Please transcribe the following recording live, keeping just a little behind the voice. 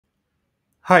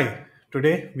Hi,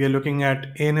 today we are looking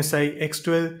at ANSI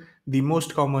X12, the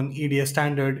most common EDI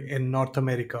standard in North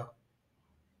America.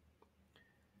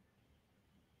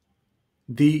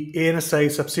 The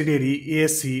ANSI subsidiary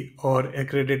ASC or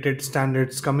Accredited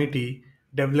Standards Committee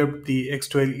developed the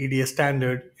X12 EDI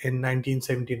standard in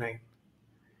 1979.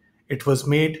 It was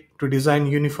made to design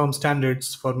uniform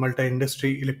standards for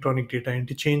multi-industry electronic data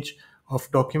interchange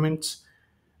of documents.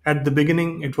 At the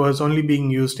beginning, it was only being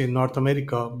used in North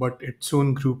America, but it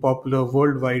soon grew popular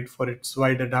worldwide for its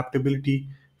wide adaptability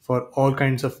for all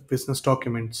kinds of business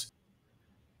documents.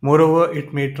 Moreover,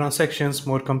 it made transactions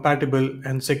more compatible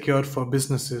and secure for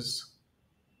businesses.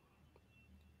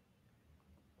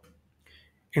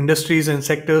 Industries and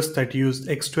sectors that use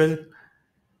X12.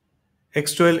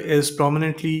 X12 is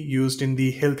prominently used in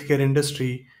the healthcare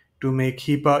industry to make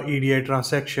HIPAA EDI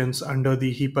transactions under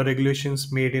the HIPAA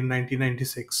regulations made in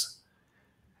 1996.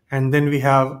 And then we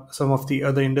have some of the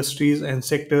other industries and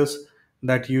sectors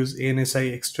that use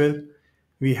ANSI X12.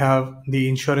 We have the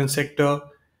insurance sector,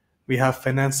 we have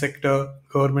finance sector,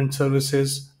 government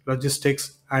services,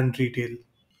 logistics, and retail.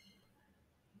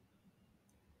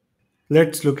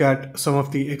 Let's look at some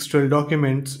of the X12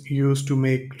 documents used to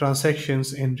make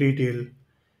transactions in retail.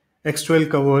 X12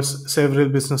 covers several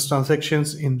business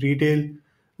transactions in retail,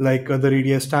 like other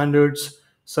EDI standards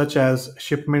such as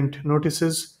shipment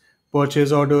notices,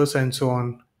 purchase orders, and so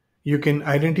on. You can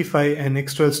identify an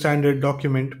X12 standard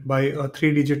document by a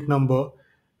three-digit number,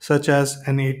 such as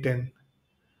an A10.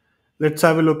 Let's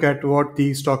have a look at what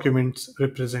these documents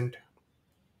represent.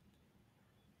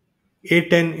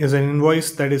 A10 is an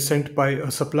invoice that is sent by a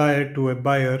supplier to a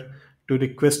buyer to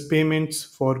request payments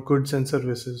for goods and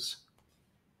services.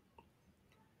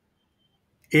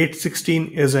 816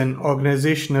 is an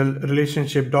organizational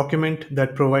relationship document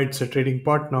that provides a trading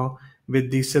partner with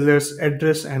the seller's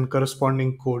address and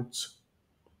corresponding codes.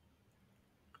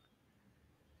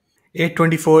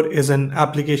 824 is an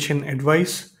application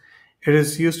advice. It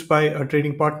is used by a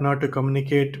trading partner to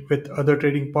communicate with other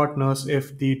trading partners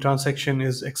if the transaction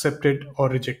is accepted or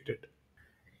rejected.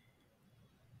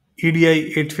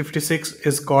 EDI 856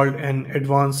 is called an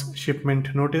advance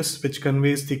shipment notice, which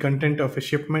conveys the content of a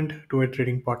shipment to a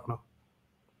trading partner.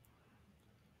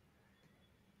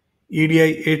 EDI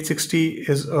 860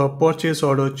 is a purchase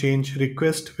order change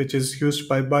request, which is used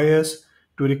by buyers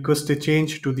to request a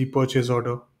change to the purchase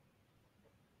order.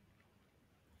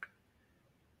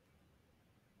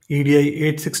 EDI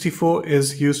 864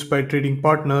 is used by trading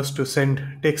partners to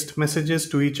send text messages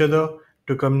to each other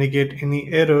to communicate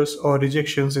any errors or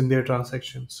rejections in their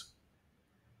transactions.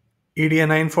 EDI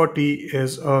 940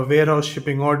 is a warehouse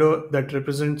shipping order that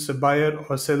represents a buyer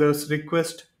or seller's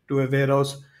request to a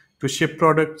warehouse to ship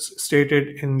products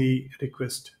stated in the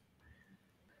request.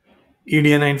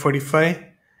 EDI 945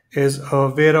 is a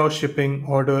warehouse shipping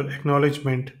order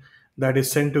acknowledgement that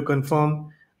is sent to confirm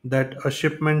that a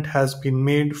shipment has been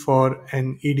made for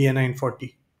an EDI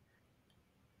 940.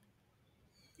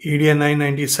 EDI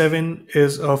 997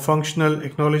 is a functional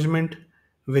acknowledgement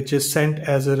which is sent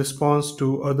as a response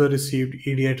to other received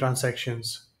EDI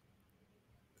transactions.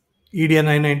 EDI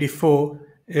 994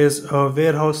 is a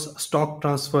warehouse stock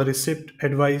transfer receipt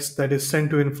advice that is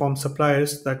sent to inform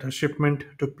suppliers that a shipment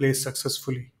took place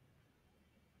successfully.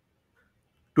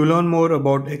 To learn more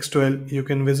about X12, you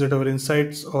can visit our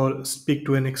insights or speak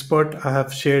to an expert. I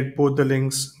have shared both the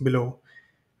links below.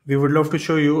 We would love to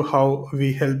show you how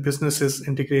we help businesses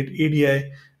integrate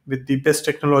EDI with the best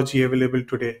technology available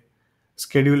today.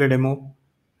 Schedule a demo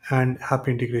and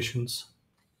happy integrations.